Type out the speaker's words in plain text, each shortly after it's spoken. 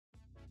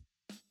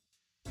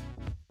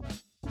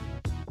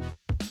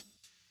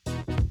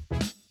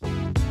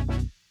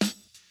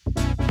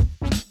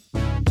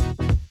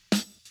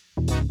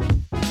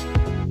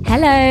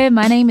Hello,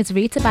 my name is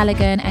Rita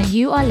Balogun and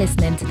you are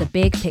listening to the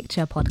Big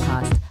Picture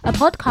Podcast, a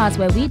podcast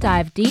where we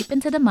dive deep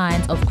into the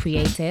minds of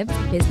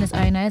creatives, business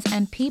owners,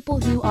 and people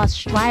who are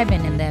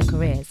striving in their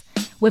careers.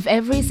 With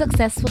every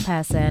successful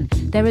person,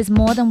 there is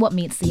more than what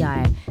meets the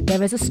eye.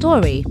 There is a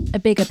story, a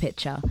bigger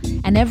picture.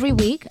 And every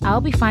week,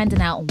 I'll be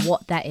finding out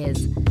what that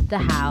is, the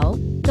how,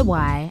 the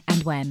why,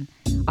 and when.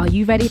 Are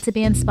you ready to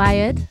be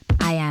inspired?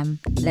 I am.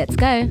 Let's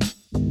go.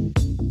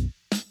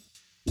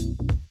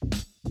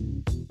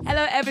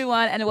 Hello,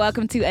 everyone, and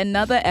welcome to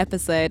another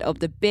episode of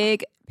the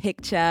Big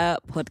Picture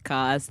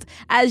Podcast.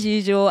 As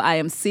usual, I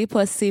am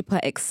super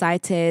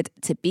excited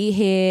to be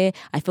here.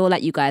 I feel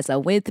like you guys are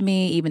with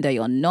me, even though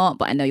you're not,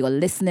 but I know you're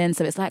listening.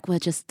 So it's like we're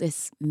just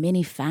this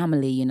mini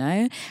family, you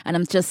know? And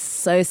I'm just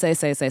so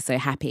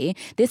happy.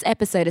 This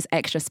episode is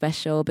extra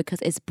special because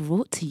it's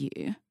brought to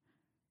you.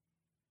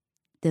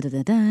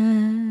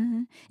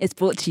 It's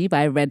brought to you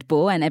by Red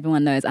Bull, and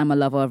everyone knows I'm a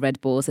lover of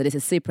Red Bull, so this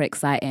is super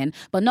exciting.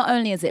 But not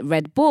only is it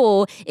Red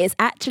Bull, it's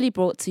actually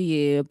brought to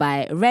you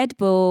by Red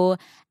Bull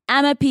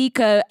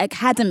Amapico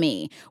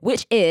Academy,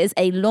 which is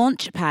a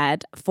launch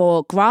pad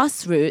for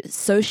grassroots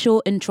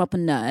social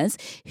entrepreneurs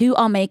who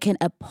are making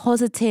a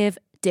positive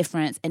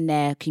difference in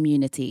their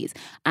communities.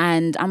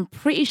 And I'm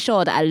pretty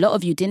sure that a lot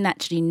of you didn't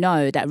actually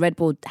know that Red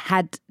Bull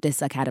had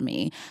this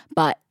academy,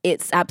 but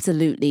it's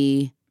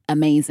absolutely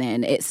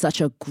amazing. It's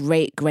such a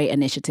great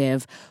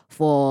initiative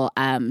for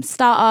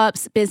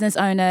startups, business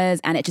owners,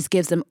 and it just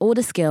gives them all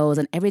the skills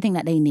and everything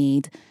that they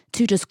need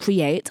to just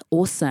create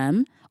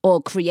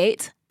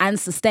and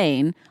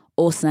sustain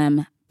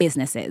awesome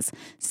businesses.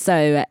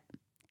 So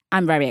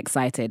I'm very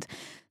excited.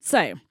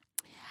 So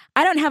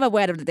I don't have a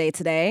word of the day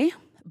today,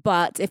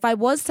 but if I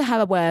was to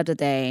have a word of the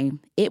day,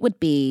 it would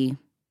be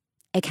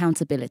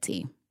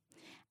accountability.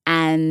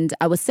 And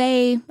I would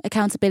say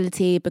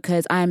accountability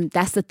because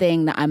that's the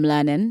thing that I'm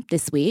learning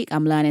this week.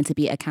 I'm learning to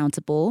be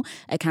accountable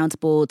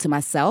to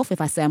myself. If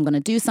I say I'm going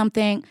to do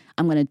something,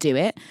 I'm going to do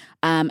it.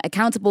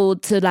 Accountable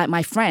to like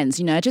my friends,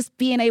 you know, just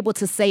being able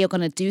to say you're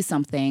going to do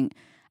something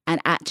and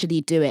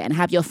actually do it and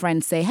have your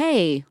friends say,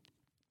 hey,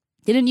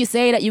 didn't you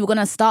say that you were going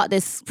to start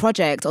this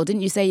project, or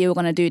didn't you say you were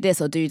going to do this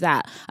or do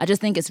that? I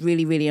just think it's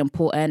really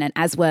important. And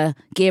as we're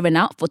gearing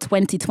up for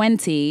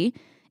 2020,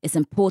 it's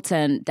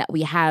important that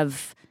we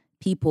have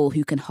people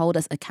who can hold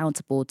us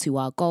accountable to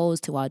our goals,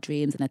 to our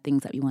dreams, and the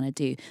things that we want to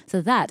do. So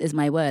that is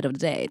my word of the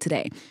day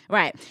today.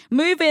 Right,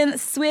 moving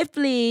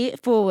swiftly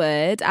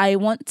forward, I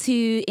want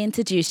to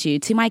introduce you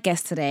to my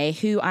guest today,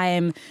 who I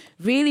am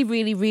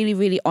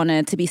really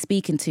honored to be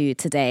speaking to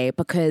today,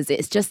 because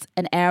it's just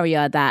an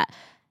area that,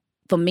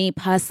 for me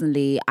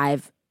personally,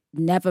 I've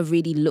never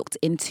really looked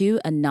into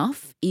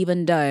enough,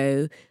 even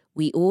though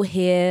we all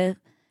hear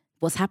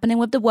what's happening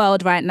with the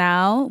world right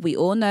now. We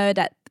all know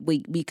that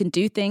we can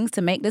do things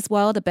to make this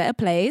world a better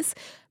place,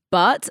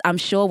 but I'm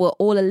sure we're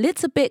all a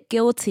little bit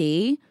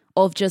guilty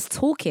of just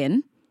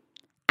talking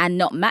and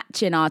not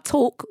matching our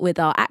talk with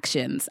our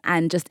actions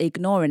and just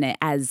ignoring it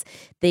as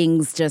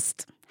things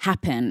just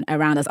happen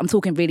around us. I'm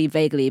talking really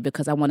vaguely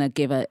because I want to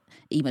give an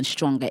even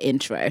stronger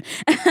intro.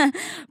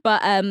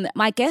 But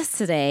my guest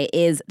today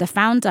is the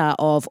founder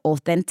of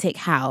Authentic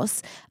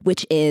House,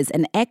 which is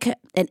an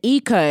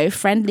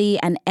eco-friendly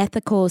and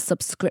ethical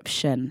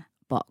subscription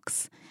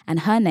box.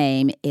 And her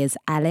name is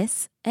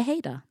Alice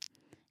Ojeda.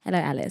 Hello,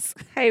 Alice.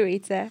 Hi,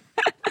 Rita.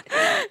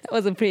 That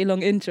was a pretty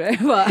long intro,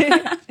 but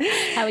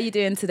how are you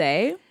doing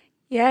today?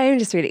 Yeah, I'm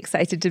just really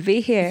excited to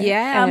be here.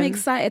 Yeah, I'm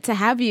excited to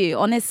have you.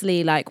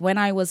 Honestly, like when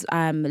I was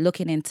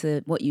looking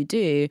into what you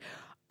do,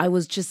 I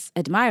was just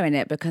admiring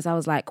it because I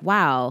was like,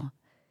 wow,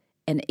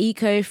 an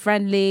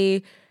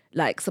eco-friendly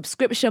like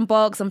subscription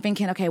box. I'm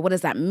thinking, okay, what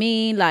does that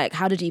mean? Like,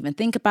 how did you even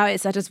think about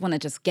it? So I just want to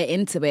just get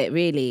into it,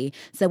 really.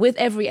 So with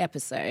every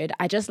episode,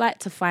 I just like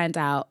to find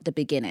out the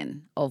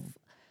beginning of,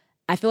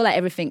 I feel like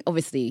everything,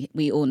 obviously,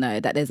 we all know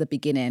that there's a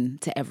beginning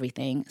to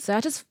everything. So I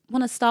just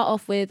want to start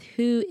off with,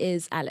 who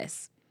is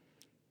Alice?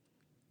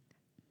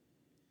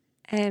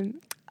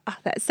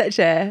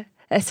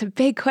 That's a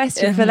big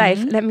question for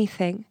life. Let me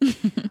think.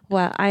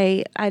 Well,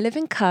 I live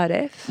in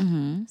Cardiff,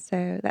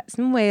 so that's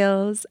in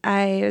Wales.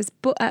 I was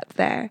brought up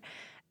there,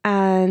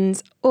 and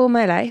all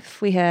my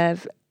life we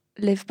have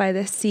lived by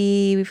the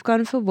sea. We've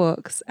gone for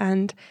walks,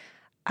 and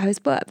I was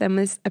brought up then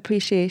with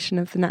appreciation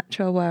of the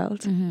natural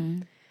world.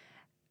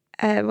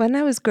 When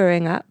I was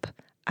growing up,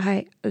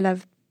 I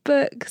love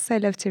books. I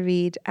love to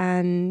read,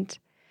 and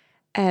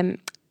I'm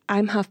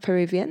half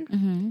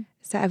Peruvian.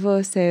 So I've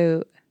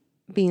also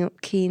been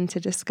keen to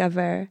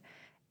discover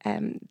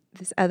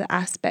this other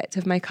aspect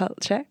of my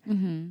culture.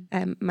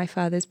 My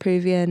father's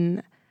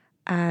Peruvian,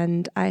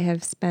 and I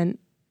have spent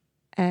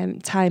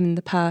time in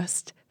the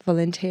past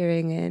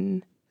volunteering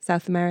in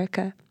South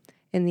America,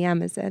 in the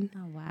Amazon.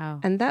 Oh, wow.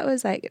 And that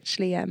was like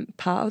actually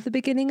part of the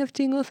beginning of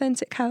doing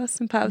Authentic House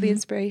and part of the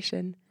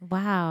inspiration.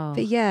 Wow.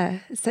 But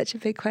yeah, it's such a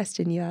big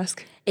question you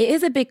ask. It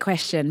is a big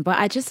question, but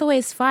I just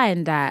always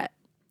find that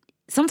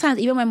sometimes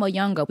even when we're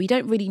younger, we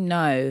don't really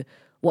know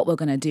what we're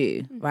going to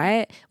do,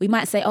 right? We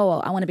might say, oh,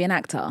 I want to be an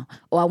actor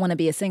or I want to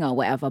be a singer or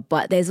whatever.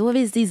 But there's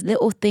always these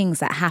little things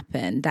that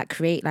happen that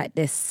create like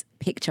this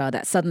picture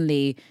that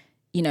suddenly,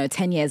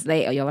 10 years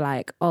later, you're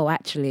like, oh,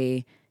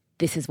 actually,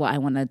 this is what I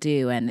want to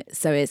do. And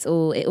so it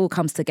all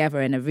comes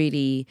together in a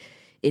really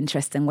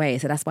interesting way.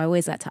 So that's why I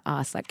always like to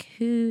ask, like,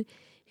 who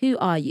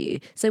are you?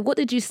 So what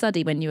did you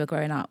study when you were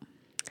growing up?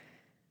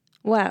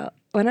 Well,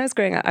 when I was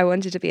growing up, I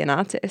wanted to be an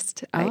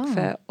artist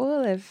for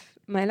all of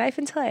my life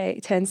until I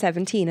turned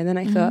 17. And then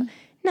I thought,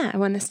 I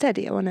want to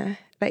study. I want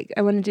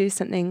to do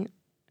something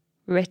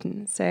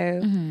written.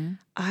 So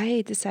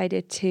I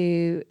decided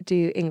to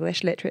do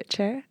English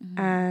literature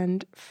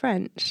and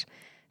French.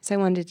 So I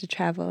wanted to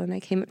travel, and I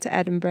came up to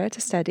Edinburgh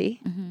to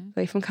study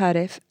away from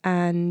Cardiff.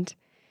 And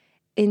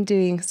in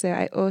doing so,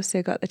 I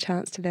also got the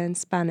chance to learn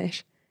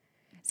Spanish.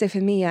 So for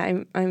me,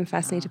 I'm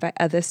fascinated by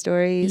other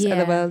stories,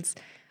 other worlds.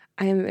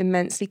 I am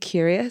immensely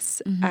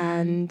curious,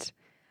 and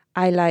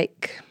I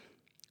like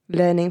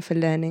learning for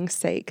learning's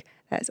sake.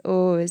 That's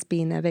always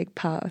been a big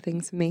part of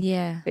things for me.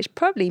 Yeah. Which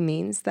probably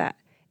means that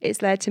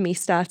it's led to me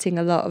starting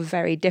a lot of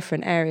very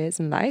different areas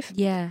in life.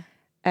 Yeah.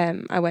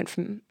 I went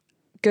from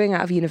going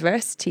out of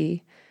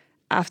university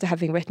after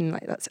having written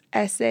like lots of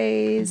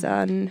essays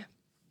on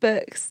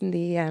books and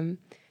the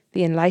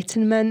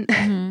Enlightenment.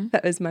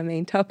 That was my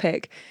main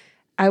topic.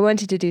 I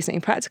wanted to do something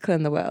practical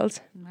in the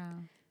world. Wow.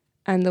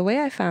 And the way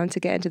I found to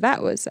get into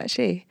that was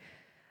actually,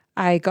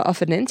 I got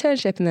offered an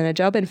internship and then a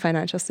job in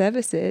financial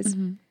services.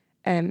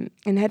 In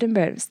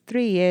Edinburgh, it was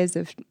 3 years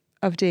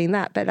of doing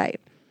that. But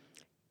like,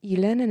 you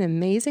learn an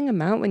amazing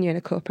amount when you're in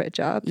a corporate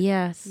job.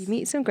 Yes. You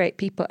meet some great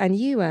people, and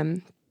you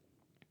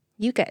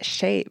get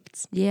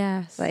shaped.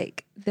 Yes.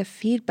 Like the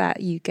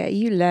feedback you get,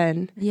 you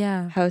learn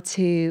how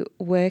to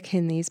work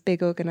in these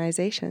big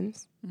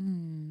organizations.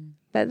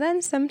 But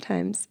then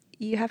sometimes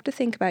you have to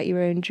think about your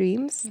own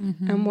dreams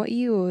and what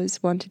you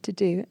always wanted to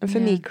do. And for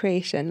me,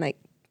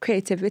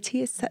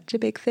 creativity is such a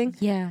big thing.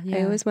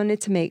 I always wanted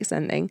to make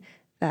something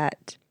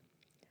that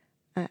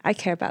I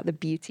care about the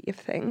beauty of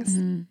things.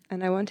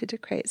 And I wanted to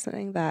create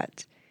something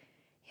that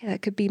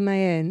could be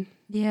my own.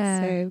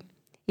 So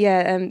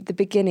the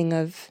beginning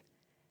of,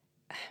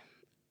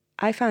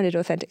 I founded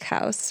Authentic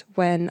House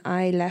when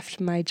I left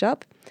my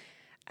job,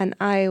 and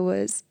I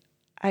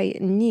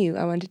knew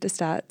I wanted to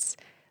start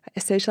a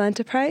social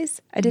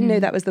enterprise. I didn't know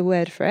that was the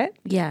word for it.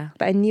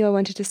 But I knew I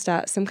wanted to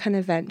start some kind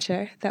of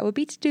venture that would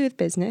be to do with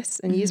business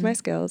and use my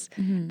skills,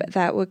 but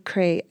that would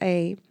create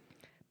a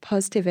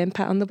positive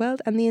impact on the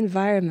world, and the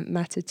environment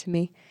mattered to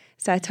me.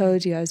 So I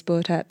told you I was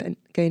brought up and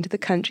going to the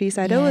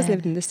countryside. I'd always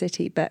lived in the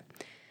city, but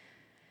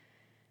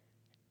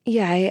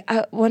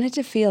I wanted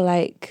to feel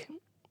like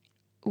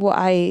what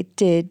I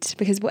did,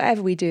 because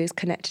whatever we do is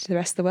connected to the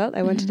rest of the world.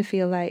 I wanted to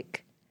feel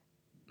like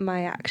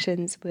my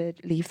actions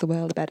would leave the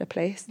world a better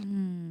place.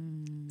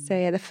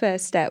 So the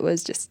first step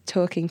was just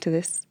talking to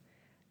this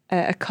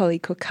a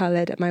colleague called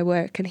Khaled at my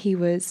work, and he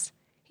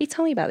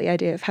told me about the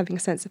idea of having a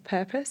sense of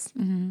purpose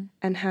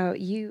and how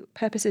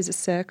purpose is a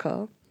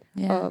circle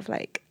of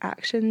like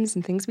actions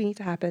and things we need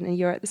to happen, and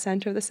you're at the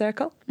center of the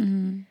circle,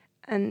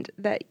 and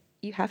that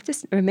you have to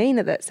remain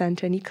at that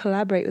center and you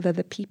collaborate with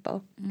other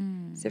people.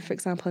 So for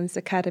example, in this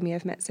academy,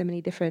 I've met so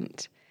many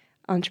different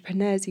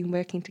entrepreneurs who've been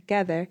working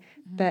together,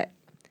 but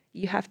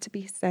you have to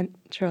be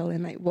central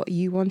in like what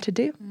you want to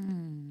do.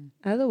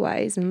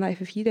 Otherwise, in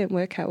life, if you don't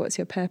work out what's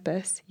your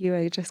purpose, you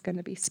are just going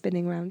to be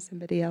spinning around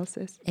somebody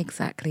else's.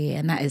 Exactly.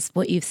 And that is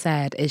what you've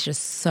said is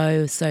just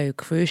so, so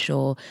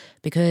crucial,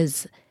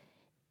 because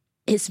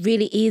it's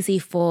really easy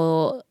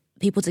for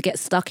people to get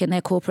stuck in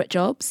their corporate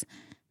jobs.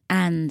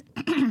 And,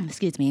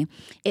 excuse me,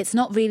 it's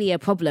not really a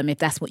problem if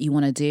that's what you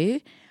want to do.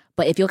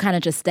 But if you're kind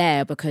of just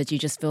there because you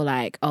just feel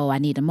like, oh, I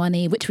need the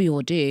money, which we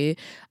all do,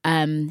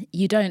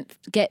 you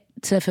don't get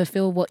to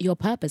fulfill what your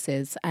purpose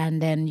is.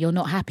 And then you're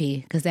not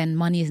happy, because then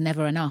money is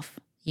never enough,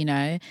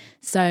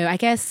 So I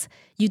guess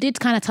you did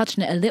kind of touch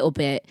on it a little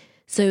bit.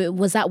 So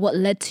was that what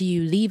led to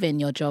you leaving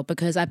your job?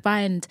 Because I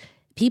find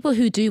people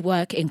who do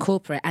work in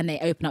corporate and they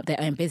open up their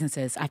own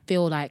businesses, I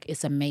feel like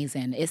it's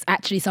amazing. It's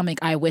actually something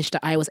I wish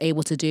that I was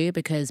able to do,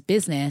 because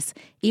business,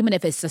 even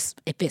if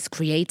it's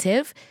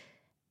creative,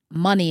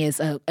 money is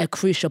a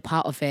crucial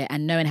part of it,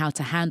 and knowing how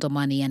to handle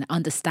money and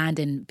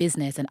understanding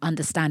business and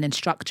understanding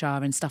structure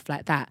and stuff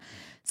like that.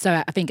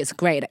 So I think it's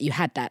great that you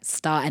had that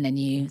start, and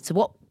then so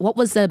what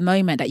was the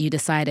moment that you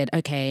decided,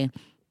 okay,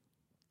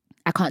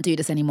 I can't do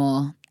this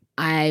anymore,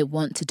 I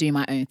want to do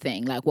my own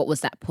thing? Like, what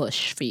was that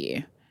push for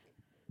you?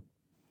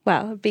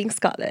 Well, being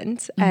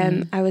Scotland,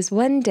 I was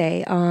one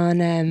day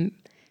on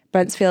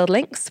Bruntsfield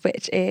Links,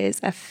 which is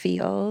a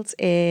field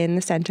in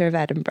the centre of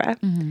Edinburgh.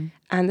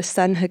 And the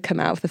sun had come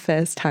out for the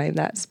first time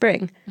that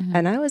spring.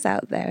 And I was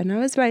out there and I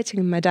was writing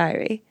in my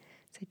diary.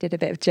 So I did a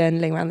bit of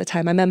journaling around the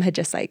time. My mum had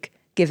just like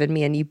given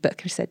me a new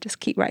book and she said, just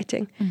keep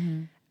writing.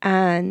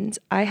 And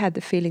I had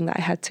the feeling that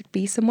I had to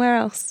be somewhere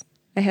else.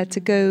 I had to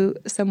go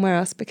somewhere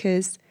else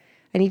because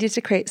I needed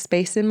to create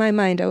space in my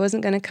mind. I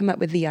wasn't going to come up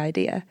with the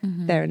idea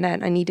there and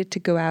then. I needed to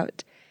go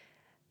out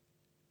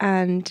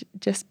and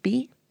just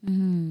be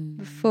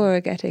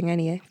before getting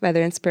any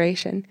further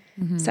inspiration.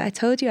 So I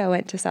told you I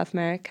went to South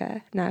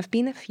America. Now, I've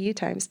been a few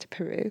times to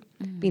Peru,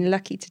 been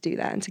lucky to do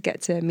that and to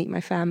get to meet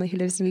my family who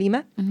lives in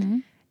Lima.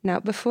 Now,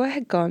 before I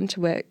had gone to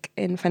work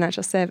in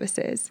financial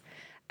services,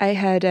 I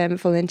had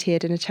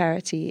volunteered in a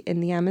charity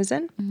in the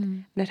Amazon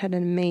and I'd had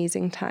an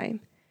amazing time.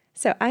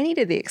 So I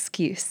needed the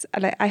excuse.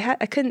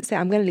 I couldn't say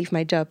I'm going to leave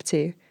my job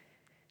to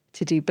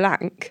do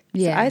blank.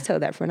 Yeah. So I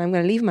told everyone I'm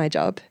going to leave my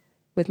job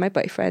with my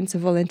boyfriend to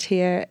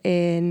volunteer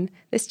in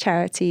this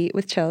charity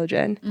with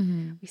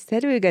children. We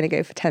said we were going to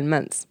go for 10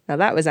 months. Now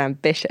that was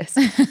ambitious,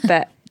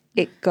 but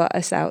it got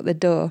us out the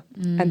door.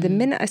 And the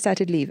minute I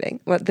started leaving,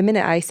 the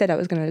minute I said I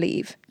was going to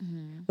leave,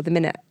 or the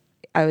minute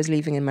I was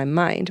leaving in my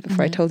mind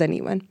before I told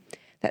anyone,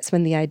 that's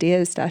when the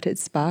ideas started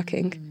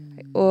sparking,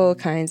 like all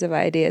kinds of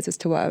ideas as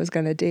to what I was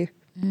going to do.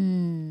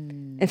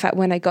 In fact,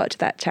 when I got to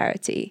that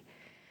charity,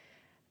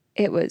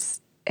 it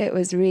was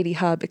really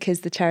hard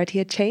because the charity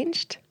had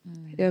changed.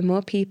 There were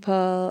more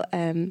people,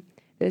 there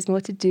was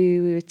more to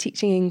do, we were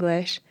teaching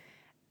English,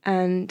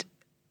 and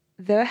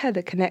though I had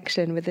a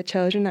connection with the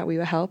children that we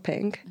were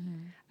helping,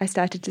 I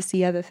started to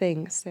see other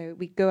things. So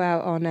we go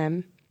out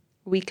on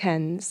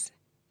weekends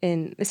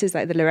this is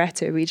like the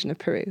Loreto region of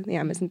Peru, the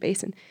Amazon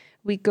basin.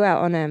 We go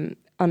out on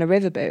a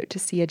riverboat to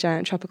see a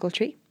giant tropical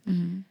tree.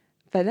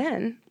 But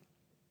then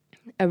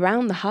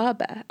around the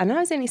harbour, and I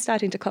was only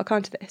starting to clock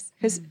onto this,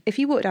 because if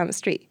you walk down the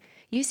street,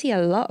 you see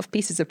a lot of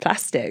pieces of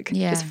plastic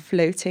just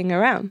floating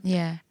around.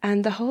 Yeah.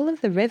 And the whole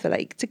of the river,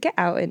 like to get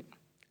out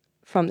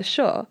from the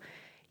shore,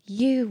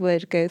 you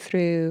would go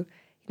through,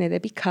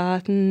 there'd be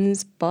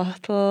cartons,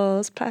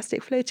 bottles,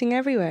 plastic floating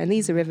everywhere. And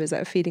these are rivers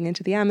that are feeding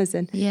into the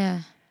Amazon.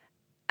 Yeah.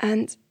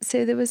 And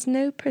so there was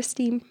no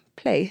pristine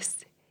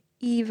place,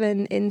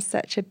 even in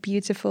such a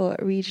beautiful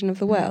region of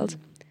the world.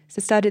 So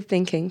I started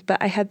thinking, but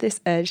I had this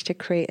urge to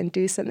create and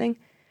do something,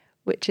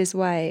 which is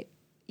why,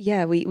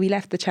 we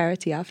left the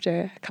charity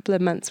after a couple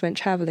of months, went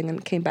traveling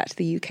and came back to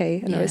the UK.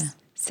 And I was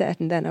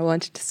certain then I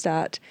wanted to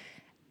start,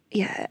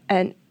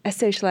 a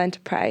social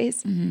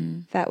enterprise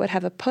that would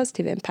have a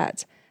positive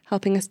impact,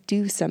 helping us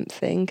do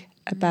something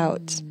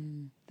about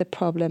the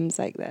problems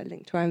like that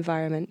linked to our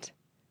environment.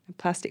 And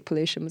plastic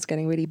pollution was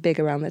getting really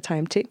big around the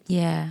time too.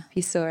 Yeah.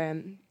 You saw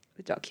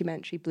the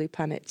documentary Blue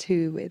Planet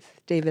 2 with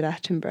David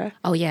Attenborough.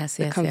 Oh, yes,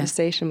 the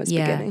conversation was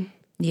beginning.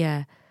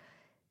 Yeah.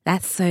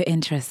 That's so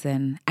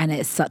interesting. And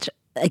it's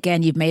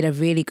again, you've made a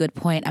really good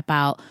point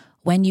about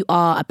when you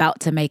are about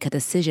to make a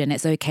decision,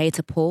 it's okay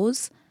to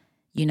pause,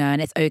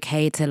 and it's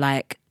okay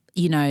to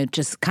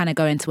just kind of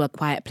go into a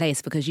quiet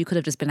place, because you could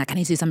have just been like, I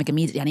need to do something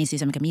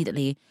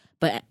immediately.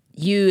 But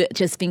you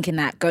just thinking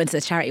that going to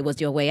the charity was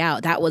your way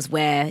out, that was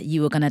where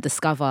you were going to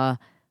discover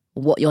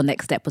what your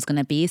next step was going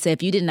to be. So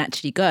if you didn't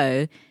actually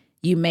go,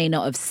 you may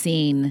not have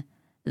seen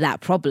that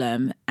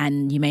problem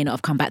and you may not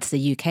have come back to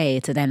the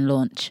UK to then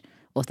launch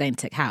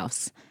Authentic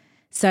House.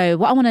 So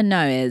what I want to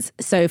know is,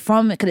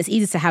 because it's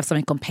easy to have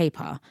something on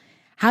paper,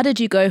 how did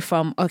you go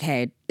from,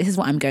 okay, this is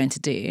what I'm going to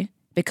do?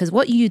 Because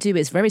what you do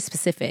is very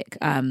specific,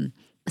 a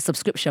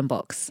subscription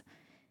box.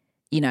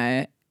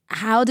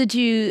 How did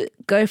you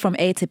go from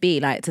A to B,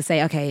 like to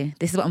say, okay,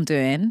 this is what I'm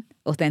doing,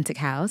 Authentic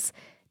House,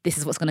 this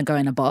is what's going to go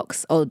in a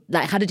box? Or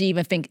how did you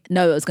even think,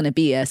 no, it was going to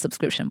be a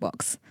subscription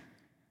box?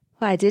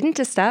 Well, I didn't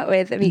to start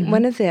with. I mean,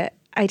 one of the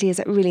ideas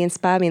that really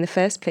inspired me in the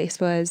first place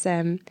was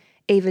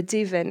Ava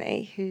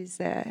DuVernay, who's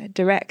a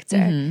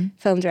director,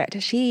 film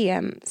director. She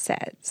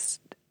says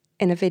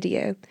in a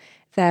video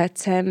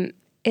that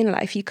in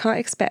life, you can't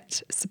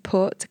expect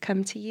support to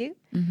come to you.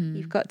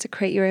 You've got to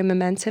create your own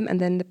momentum,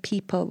 and then the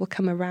people will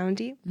come around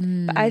you.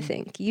 But I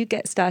think you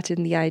get started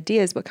and the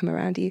ideas will come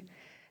around you.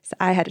 So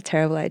I had a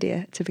terrible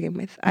idea to begin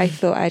with. I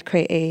thought I'd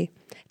create a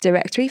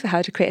directory for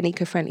how to create an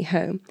eco-friendly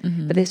home.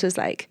 But this was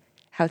like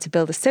how to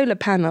build a solar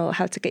panel,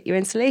 how to get your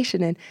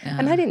insulation in.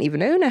 And I didn't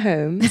even own a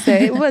home, so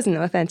it wasn't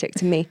authentic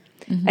to me.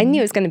 I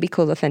knew it was going to be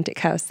called Authentic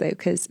House, though,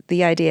 because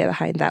the idea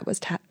behind that was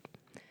to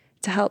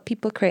help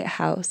people create a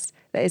house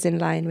that is in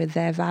line with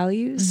their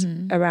values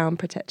around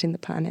protecting the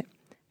planet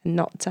and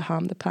not to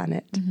harm the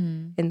planet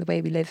in the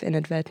way we live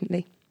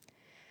inadvertently.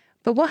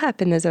 But what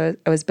happened as I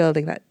was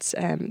building that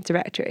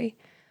directory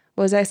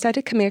was I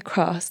started coming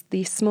across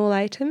these small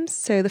items.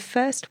 So the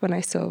first one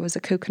I saw was a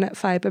coconut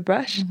fiber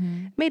brush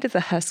made of the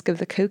husk of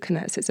the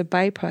coconut. So it's a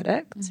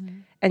byproduct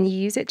and you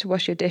use it to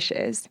wash your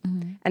dishes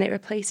and it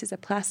replaces a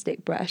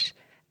plastic brush.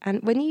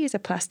 And when you use a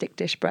plastic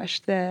dish brush,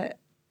 the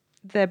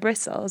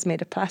bristles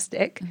made of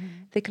plastic,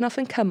 they can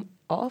often come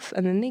off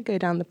and then they go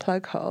down the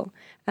plug hole.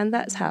 And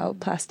that's how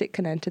plastic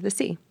can enter the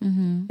sea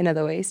in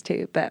other ways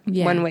too. But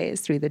one way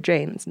is through the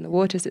drains and the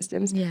water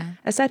systems.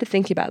 I started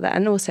thinking about that.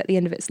 And also at the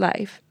end of its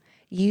life,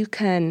 you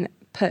can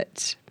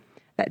put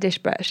that dish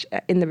brush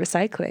in the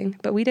recycling,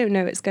 but we don't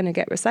know it's going to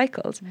get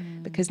recycled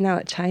because now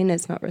that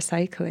China's not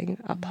recycling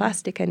our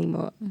plastic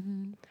anymore,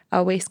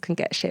 our waste can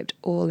get shipped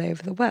all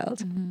over the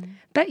world.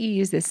 But you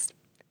use this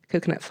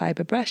coconut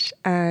fiber brush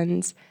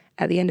and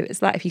at the end of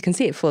its life, you can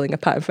see it falling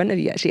apart in front of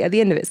you actually. At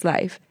the end of its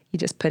life, you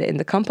just put it in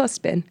the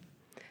compost bin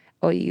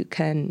or you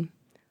can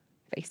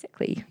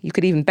basically, you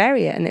could even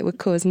bury it and it would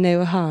cause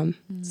no harm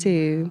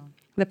to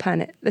the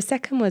planet. The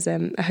second was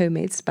a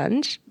homemade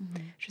sponge,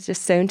 which was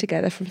just sewn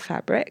together from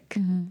fabric.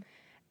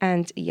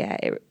 And yeah,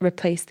 it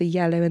replaced the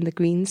yellow and the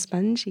green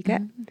sponge you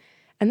get.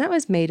 And that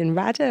was made in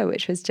Rada,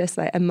 which was just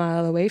like a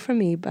mile away from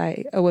me,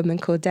 by a woman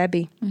called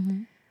Debbie.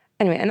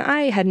 Anyway, and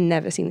I had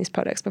never seen these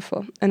products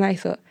before. And I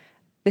thought,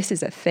 this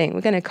is a thing.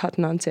 We're going to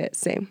cotton onto it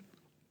soon.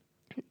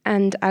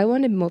 And I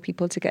wanted more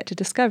people to get to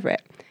discover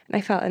it. And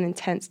I felt an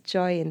intense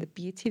joy in the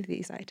beauty of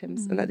these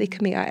items and that they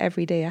could make our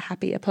everyday a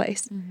happier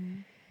place.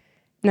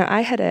 Now,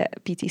 I had a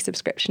beauty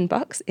subscription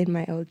box in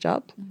my old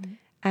job.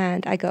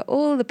 And I got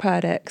all the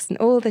products and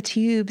all the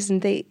tubes,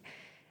 and they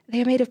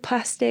were made of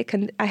plastic,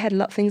 and I had a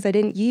lot of things I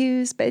didn't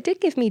use, but it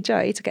did give me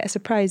joy to get a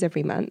surprise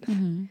every month.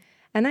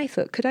 And I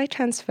thought, could I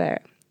transfer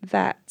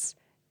that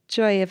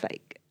joy of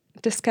like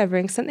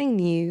discovering something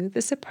new,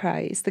 the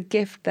surprise, the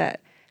gift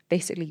that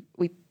basically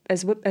we,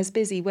 as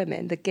busy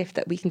women, the gift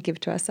that we can give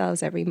to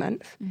ourselves every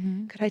month,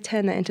 could I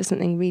turn that into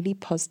something really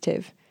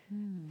positive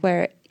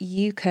where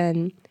you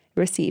can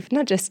receive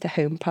not just the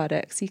home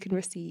products, you can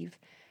receive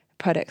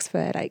products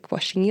for like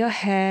washing your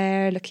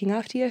hair, looking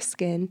after your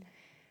skin,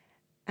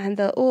 and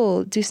they'll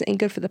all do something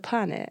good for the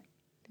planet,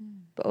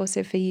 but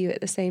also for you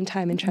at the same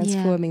time in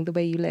transforming the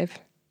way you live.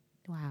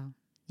 Wow.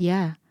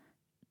 Yeah.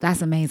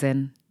 That's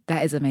amazing.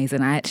 That is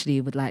amazing. I actually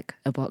would like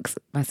a box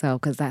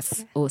myself because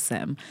that's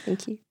awesome.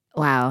 Thank you.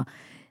 Wow.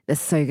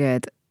 That's so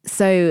good.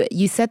 So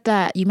you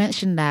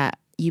mentioned that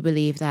you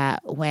believe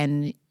that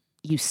when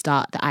you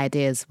start, the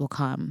ideas will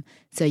come.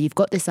 So you've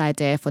got this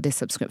idea for this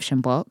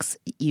subscription box.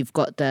 You've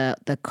got the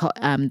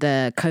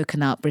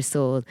coconut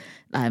bristle.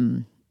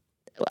 I'm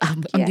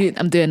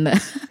doing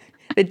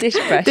the dish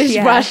brush.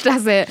 Brush.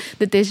 That's it.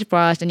 The dish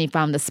brush. And you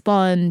found the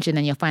sponge, and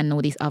then you're finding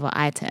all these other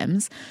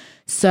items.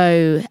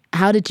 So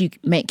how did you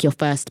make your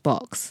first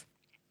box?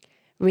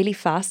 Really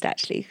fast,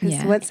 actually,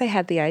 because once I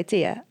had the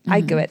idea,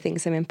 I go at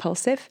things, I'm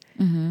impulsive.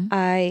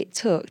 I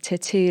talked to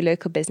 2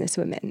 local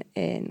businesswomen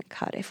in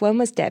Cardiff. One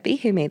was Debbie,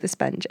 who made the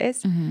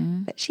sponges,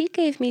 but she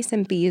gave me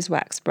some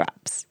beeswax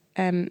wraps.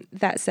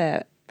 That's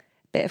a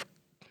bit of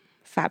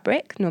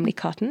fabric, normally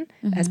cotton,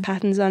 that has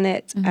patterns on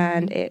it,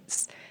 and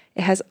it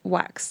has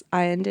wax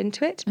ironed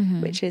into it,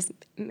 which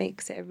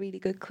makes it a really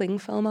good cling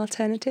film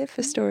alternative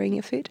for storing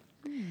your food.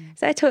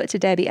 So I talked to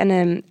Debbie,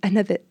 and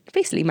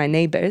basically my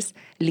neighbours,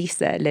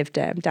 Lisa, lived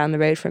down the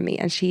road from me,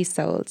 and she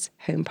sold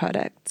home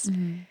products.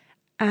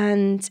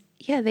 And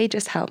yeah, they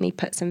just helped me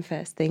put some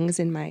first things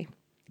in my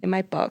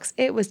box.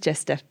 It was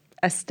just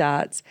a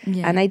start,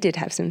 and I did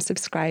have some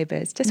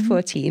subscribers, just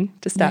 14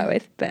 to start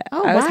with, but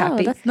I was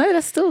happy.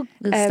 That's still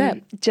a good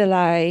step.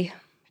 July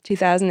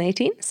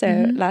 2018,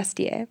 so last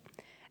year.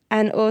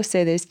 And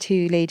also those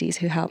 2 ladies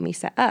who helped me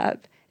set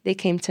up, they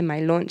came to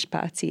my launch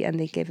party and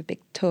they gave a big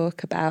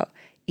talk about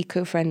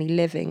eco-friendly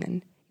living.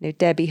 And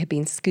Debbie had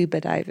been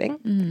scuba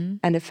diving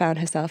and had found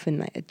herself in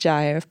like a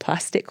gyre of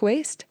plastic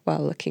waste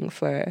while looking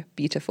for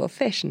beautiful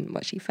fish, and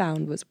what she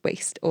found was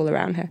waste all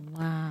around her.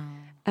 Wow.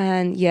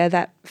 And yeah,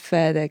 that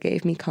further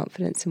gave me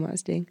confidence in what I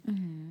was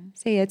doing.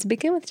 So yeah, to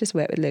begin with, just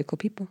work with local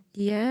people.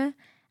 Yeah.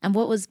 And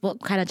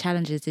what kind of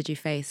challenges did you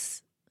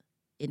face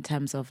in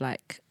terms of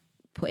like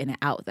putting it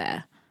out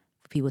there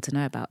for people to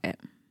know about it?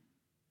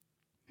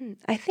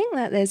 I think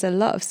that there's a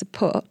lot of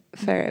support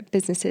for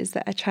businesses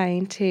that are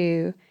trying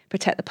to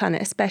protect the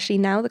planet, especially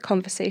now the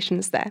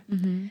conversation's there.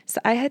 So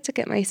I had to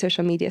get my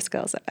social media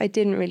skills up. I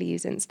didn't really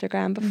use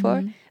Instagram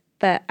before,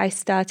 but I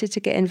started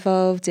to get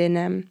involved in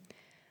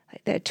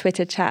like their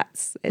Twitter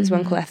chats. There's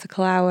one called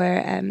Ethical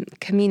Hour,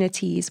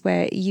 communities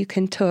where you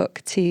can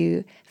talk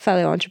to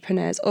fellow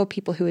entrepreneurs or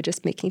people who are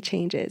just making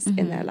changes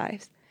in their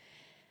lives.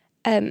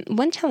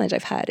 One challenge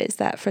I've had is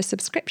that for a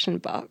subscription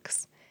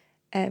box,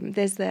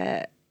 there's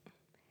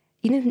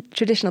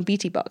traditional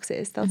beauty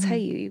boxes, they'll tell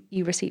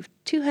you receive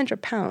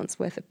 £200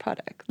 worth of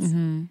products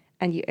and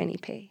you only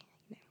pay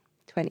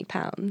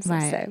 £20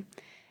 or so.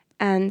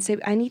 And so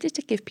I needed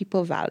to give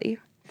people value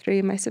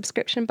through my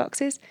subscription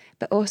boxes,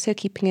 but also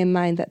keeping in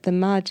mind that the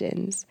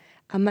margins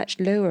are much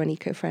lower on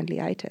eco-friendly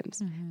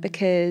items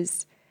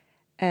because,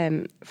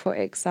 for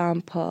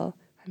example,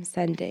 I'm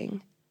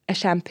sending a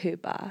shampoo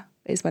bar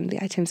is one of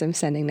the items I'm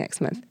sending next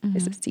month.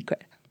 It's a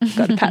secret. I've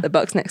got to pack the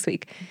box next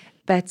week.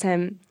 But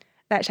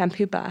that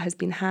shampoo bar has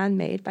been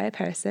handmade by a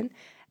person,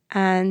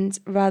 and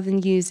rather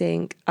than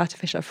using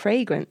artificial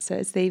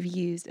fragrances, they've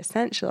used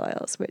essential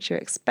oils, which are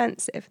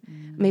expensive.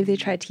 Maybe they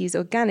tried to use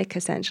organic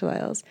essential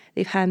oils.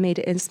 They've handmade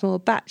it in small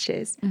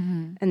batches,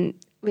 and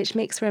which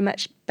makes for a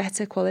much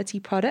better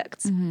quality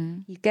product.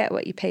 You get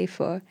what you pay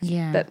for.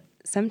 But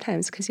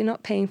sometimes, because you're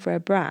not paying for a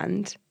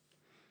brand,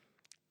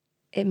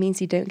 it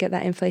means you don't get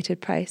that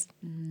inflated price.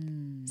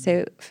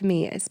 So for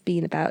me, it's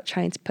been about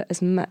trying to put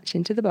as much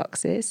into the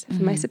boxes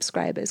for my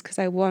subscribers, because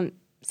I want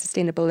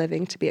sustainable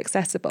living to be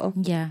accessible.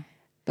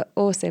 But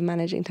also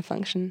managing to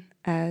function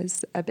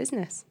as a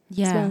business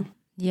as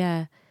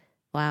well.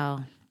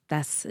 Wow.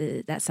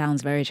 That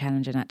sounds very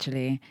challenging,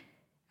 actually.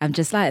 I'm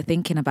just like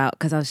thinking about,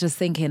 because I was just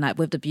thinking like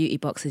with the beauty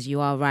boxes, you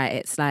are right.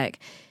 It's like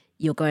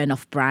you're going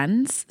off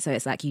brands. So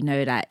it's like, you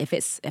know that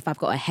if I've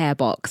got a hair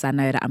box, I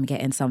know that I'm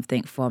getting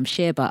something from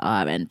Shea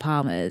Butter and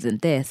Palmer's and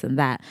this and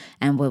that.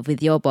 And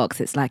with your box,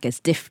 it's like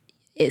it's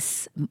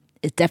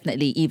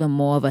definitely even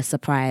more of a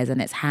surprise,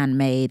 and it's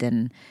handmade.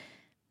 And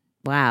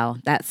wow,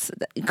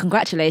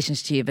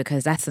 congratulations to you,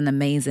 because that's an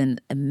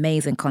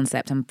amazing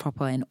concept. I'm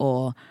proper in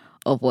awe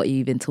of what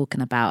you've been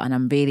talking about. And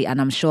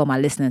I'm sure my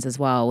listeners as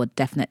well would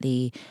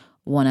definitely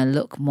want to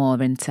look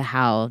more into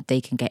how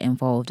they can get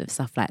involved with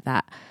stuff like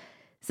that.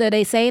 So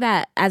they say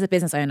that as a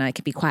business owner, it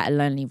can be quite a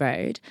lonely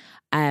road.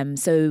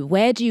 So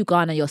where do you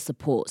garner your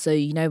support? So,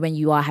 you know, when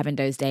you are having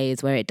those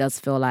days where it does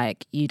feel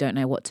like you don't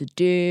know what to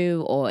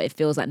do, or it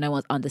feels like no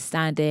one's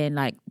understanding,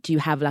 like, do you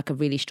have like a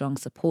really strong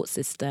support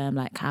system?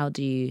 Like, how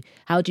do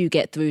you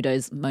get through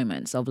those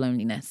moments of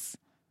loneliness?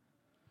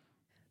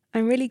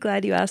 I'm really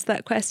glad you asked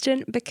that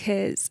question,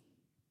 because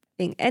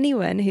I think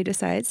anyone who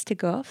decides to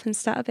go off and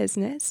start a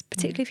business,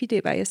 particularly if you do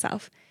it by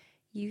yourself,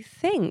 you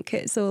think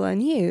it's all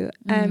on you.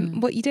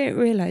 What you don't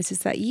realize is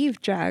that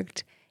you've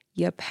dragged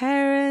your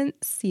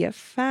parents, your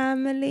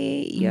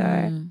family,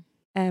 your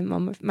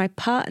my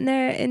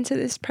partner into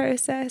this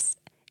process.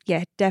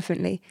 Yeah,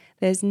 definitely.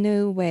 There's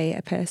no way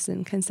a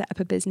person can set up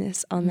a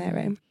business on their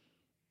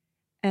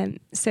own.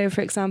 So,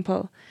 for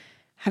example,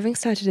 having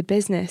started a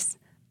business,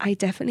 I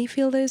definitely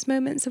feel those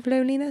moments of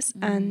loneliness.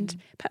 And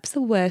perhaps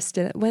the worst,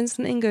 when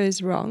something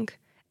goes wrong,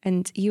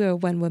 and you are a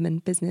one-woman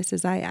business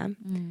as I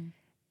am,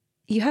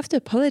 you have to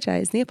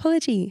apologize. The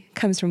apology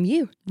comes from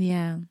you.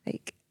 Yeah.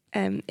 Like,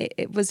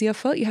 it was your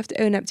fault. You have to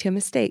own up to your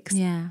mistakes.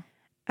 Yeah.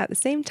 At the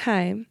same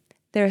time,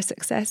 there are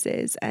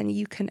successes and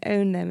you can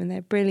own them and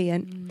they're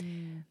brilliant.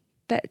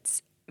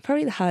 But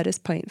probably the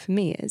hardest point for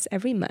me is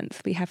every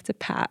month we have to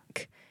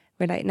pack.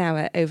 We're like now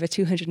at over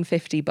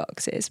 250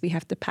 boxes we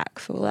have to pack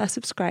for all our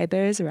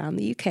subscribers around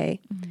the UK.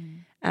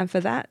 And for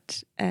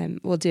that,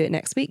 we'll do it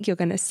next week. You're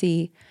going to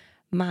see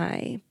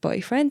my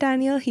boyfriend,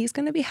 Daniel, he's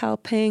going to be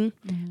helping.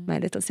 My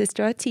little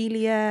sister,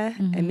 Artelia,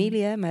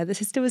 Amelia, my other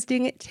sister was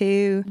doing it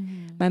too.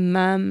 My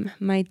mum,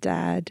 my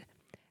dad.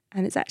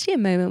 And it's actually a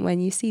moment when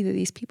you see that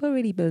these people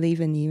really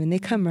believe in you and they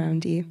come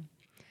around you.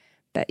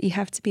 But you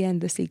have to be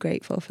endlessly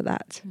grateful for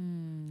that.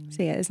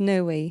 So yeah, there's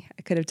no way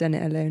I could have done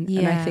it alone.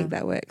 And I think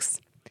that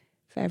works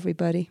for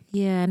everybody.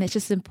 Yeah, and it's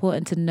just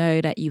important to know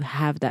that you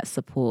have that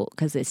support,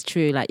 because it's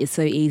true. Like, it's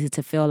so easy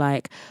to feel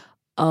like,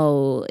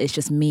 oh, it's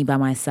just me by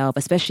myself,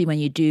 especially when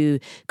you do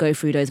go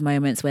through those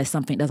moments where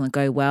something doesn't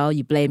go well.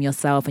 You blame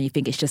yourself and you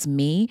think it's just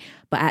me.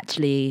 But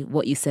actually,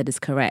 what you said is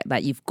correct.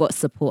 Like, you've got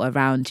support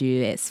around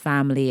you. It's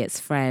family, it's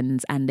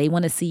friends, and they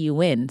want to see you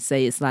win. So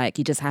it's like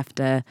you just have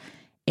to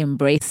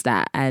embrace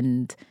that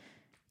and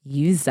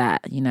use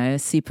that, you know,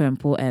 super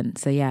important.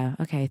 So yeah,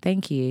 okay,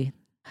 thank you.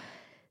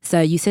 So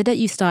you said that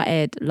you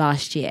started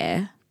last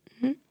year.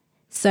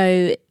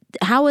 So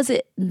how was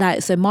it,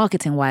 like, so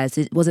marketing wise,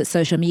 was it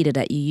social media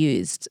that you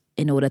used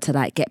in order to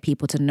like get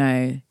people to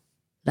know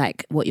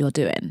like what you're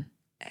doing?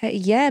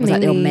 Yeah, was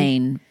that your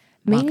main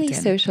marketing? Mainly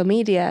social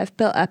media. I've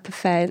built up a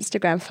fair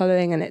Instagram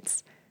following, and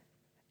it's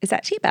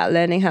actually about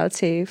learning how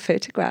to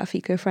photograph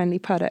eco-friendly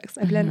products.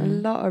 I've learned a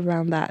lot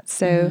around that.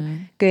 So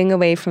going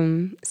away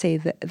from, say,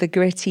 the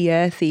gritty,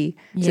 earthy,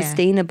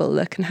 sustainable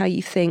look, and how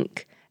you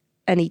think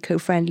an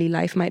eco-friendly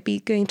life might be,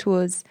 going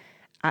towards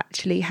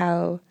actually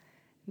how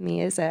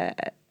me as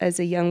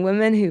a young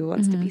woman who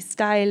wants to be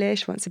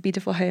stylish, wants a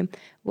beautiful home,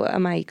 what are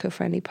my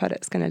eco-friendly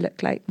products going to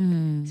look like?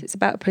 So it's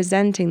about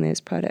presenting those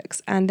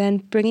products and then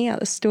bringing out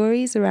the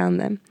stories around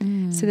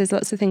them. So there's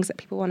lots of things that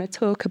people want to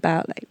talk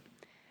about. Like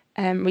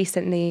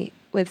recently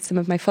with some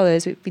of my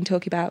followers, we've been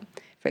talking about,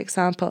 for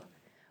example,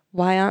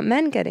 why aren't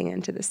men getting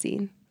into the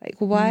scene? Like,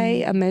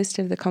 why are most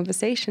of the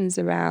conversations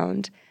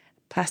around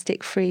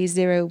plastic-free,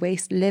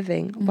 zero-waste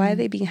living, why are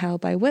they being held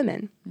by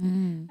women?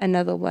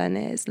 Another one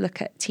is look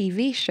at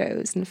TV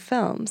shows and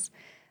films.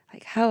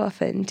 Like, how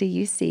often do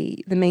you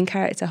see the main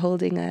character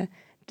holding a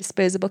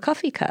disposable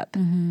coffee cup?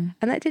 And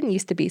that didn't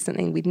used to be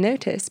something we'd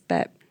notice,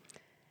 but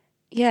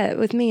yeah,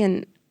 with me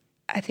and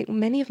I think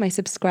many of my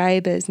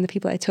subscribers and the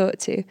people I talk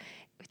to,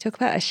 we talk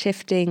about a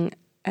shifting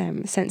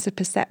sense of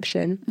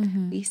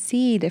perception. We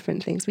see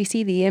different things. We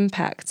see the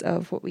impact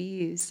of what we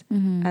use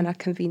and our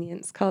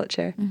convenience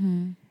culture.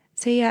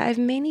 So yeah, I've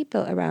mainly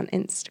built around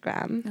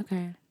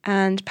Instagram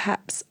and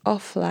perhaps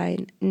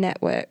offline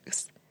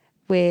networks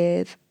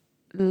with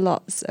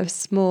lots of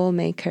small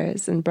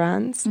makers and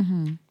brands,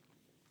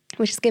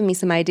 which has given me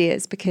some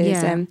ideas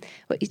because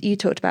what you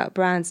talked about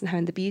brands and how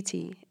in the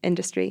beauty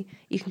industry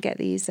you can get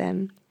these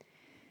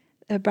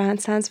a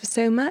brand stands for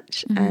so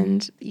much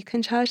and you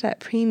can charge that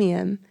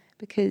premium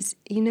because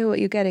you know what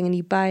you're getting and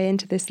you buy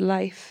into this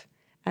life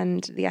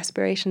and the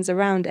aspirations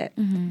around it.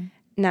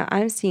 Now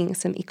I'm seeing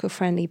some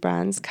eco-friendly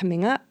brands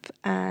coming up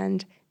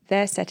and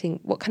they're setting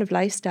what kind of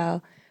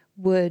lifestyle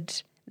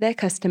would their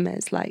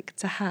customers like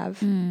to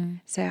have.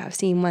 So I've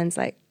seen ones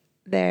like,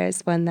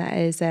 there's one that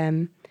is,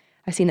 I've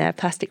seen a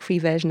plastic-free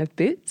version of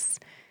boots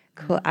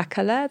called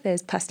Akala.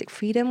 There's Plastic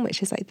Freedom,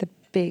 which is like the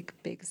big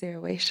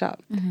zero-waste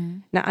shop.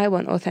 Now I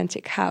want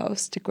Authentic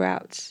House to grow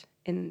out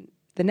in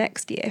the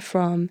next year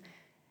from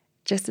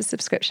just a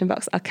subscription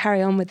box. I'll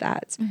carry on with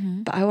that.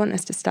 But I want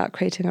us to start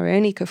creating our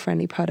own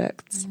eco-friendly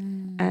products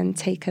and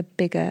take a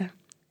bigger,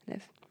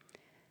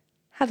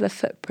 have a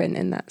footprint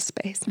in that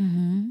space.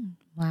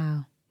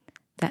 Wow.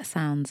 That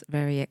sounds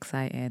very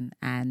exciting.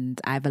 And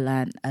I've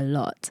learned a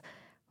lot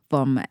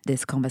from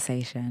this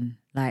conversation.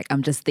 Like,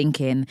 I'm just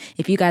thinking,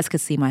 if you guys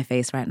could see my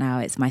face right now,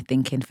 it's my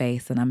thinking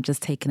face, and I'm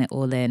just taking it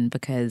all in,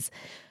 because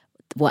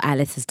what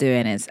Alice is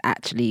doing is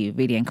actually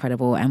really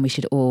incredible, and we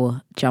should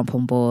all jump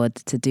on board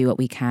to do what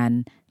we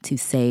can to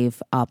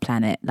save our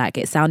planet. Like,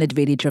 it sounded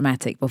really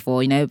dramatic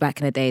before, back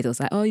in the days it was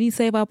like, oh, you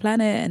save our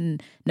planet,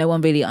 and no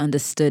one really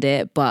understood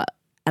it. But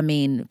I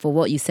mean, for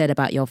what you said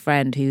about your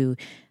friend who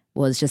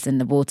was just in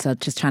the water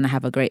just trying to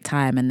have a great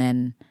time, and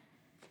then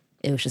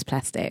it was just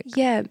plastic.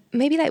 Yeah,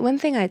 maybe like one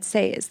thing I'd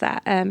say is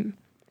that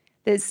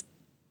there's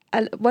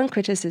one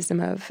criticism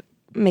of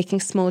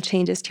making small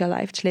changes to your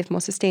life to live more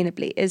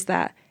sustainably is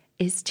that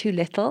it's too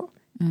little,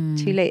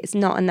 too late. It's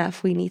not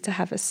enough. We need to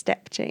have a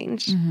step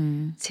change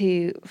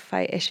to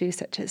fight issues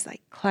such as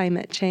like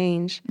climate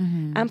change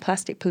and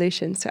plastic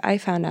pollution. So I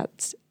found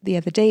out the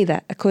other day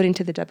that according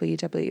to the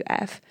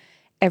WWF,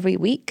 every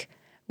week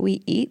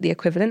we eat the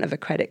equivalent of a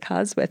credit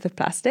card's worth of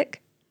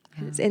plastic.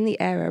 It's in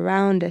the air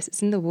around us.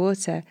 It's in the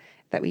water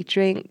that we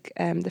drink,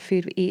 the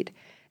food we eat.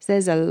 So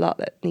there's a lot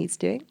that needs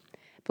doing.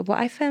 But what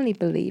I firmly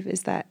believe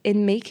is that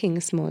in making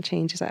small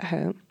changes at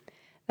home,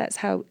 that's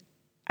how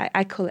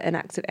I call it an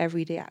act of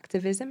everyday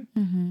activism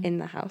in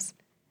the house.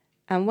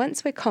 And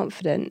once we're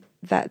confident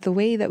that the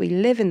way that we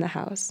live in the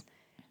house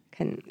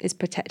is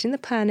protecting the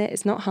planet,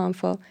 it's not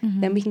harmful,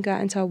 then we can go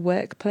out into our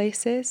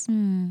workplaces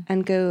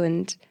and go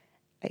and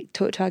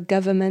talk to our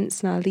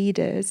governments and our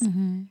leaders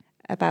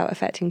about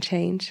affecting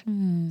change.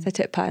 So I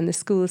took part in the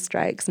school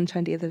strikes on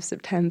 20th of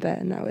September,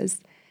 and that was,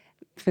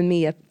 for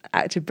me, an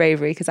act of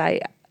bravery, because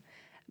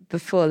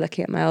before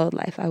looking at my old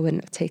life, I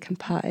wouldn't have taken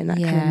part in that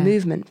kind of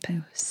movement. But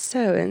it was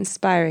so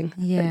inspiring.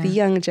 Like the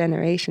young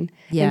generation.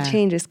 And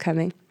change is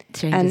coming.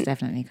 Change is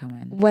definitely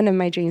coming. One of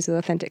my dreams with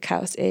Authentic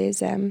House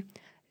is,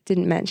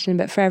 didn't mention,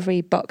 but for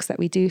every box that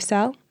we do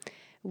sell,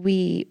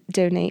 we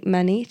donate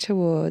money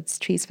towards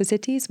Trees for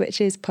Cities, which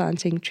is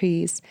planting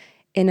trees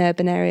in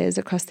urban areas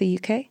across the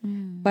UK.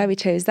 Why we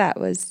chose that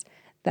was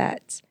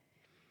that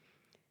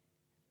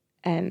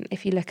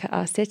if you look at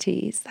our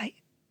cities, like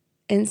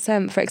in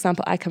some, for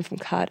example, I come from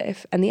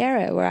Cardiff, and the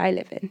area where I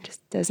live in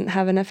just doesn't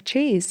have enough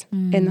trees.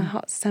 In the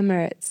hot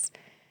summer,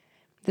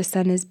 the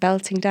sun is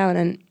belting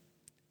down,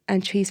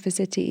 and Trees for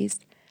Cities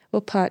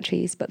will plant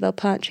trees, but they'll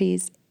plant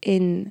trees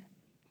in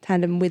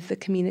tandem with the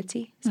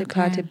community, so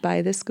planted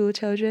by the school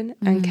children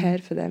and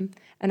cared for them.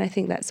 And I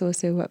think that's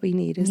also what we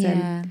need, is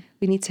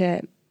we need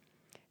to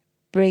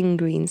bring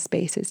green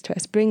spaces to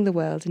us, bring the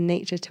world and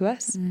nature to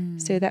us,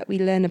 so that we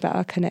learn about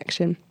our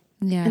connection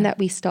and that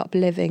we stop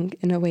living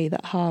in a way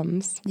that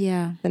harms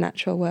the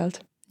natural world.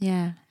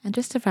 Yeah. And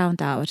just to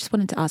round out, I just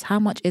wanted to ask, how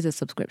much is a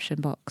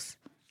subscription box?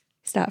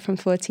 Start from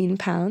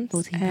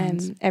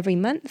 £14 every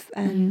month,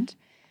 and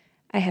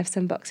I have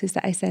some boxes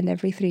that I send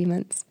every 3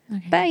 months.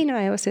 But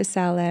I also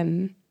sell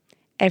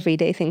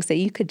everyday things that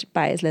you could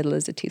buy as little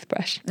as a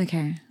toothbrush.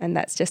 And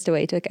that's just a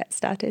way to get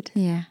started.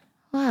 Yeah.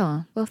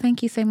 Wow. Well,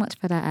 thank you so much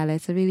for that,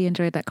 Alice. I really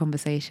enjoyed that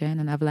conversation,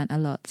 and I've learned a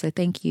lot. So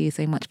thank you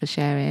so much for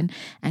sharing.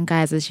 And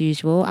guys, as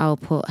usual, I'll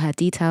put her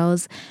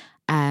details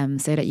so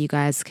that you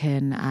guys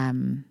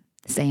can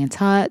stay in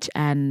touch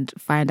and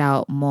find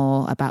out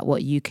more about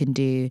what you can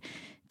do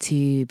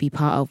to be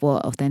part of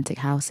what Authentic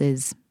House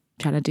is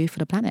trying to do for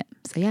the planet.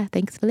 So yeah,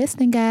 thanks for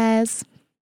listening, guys.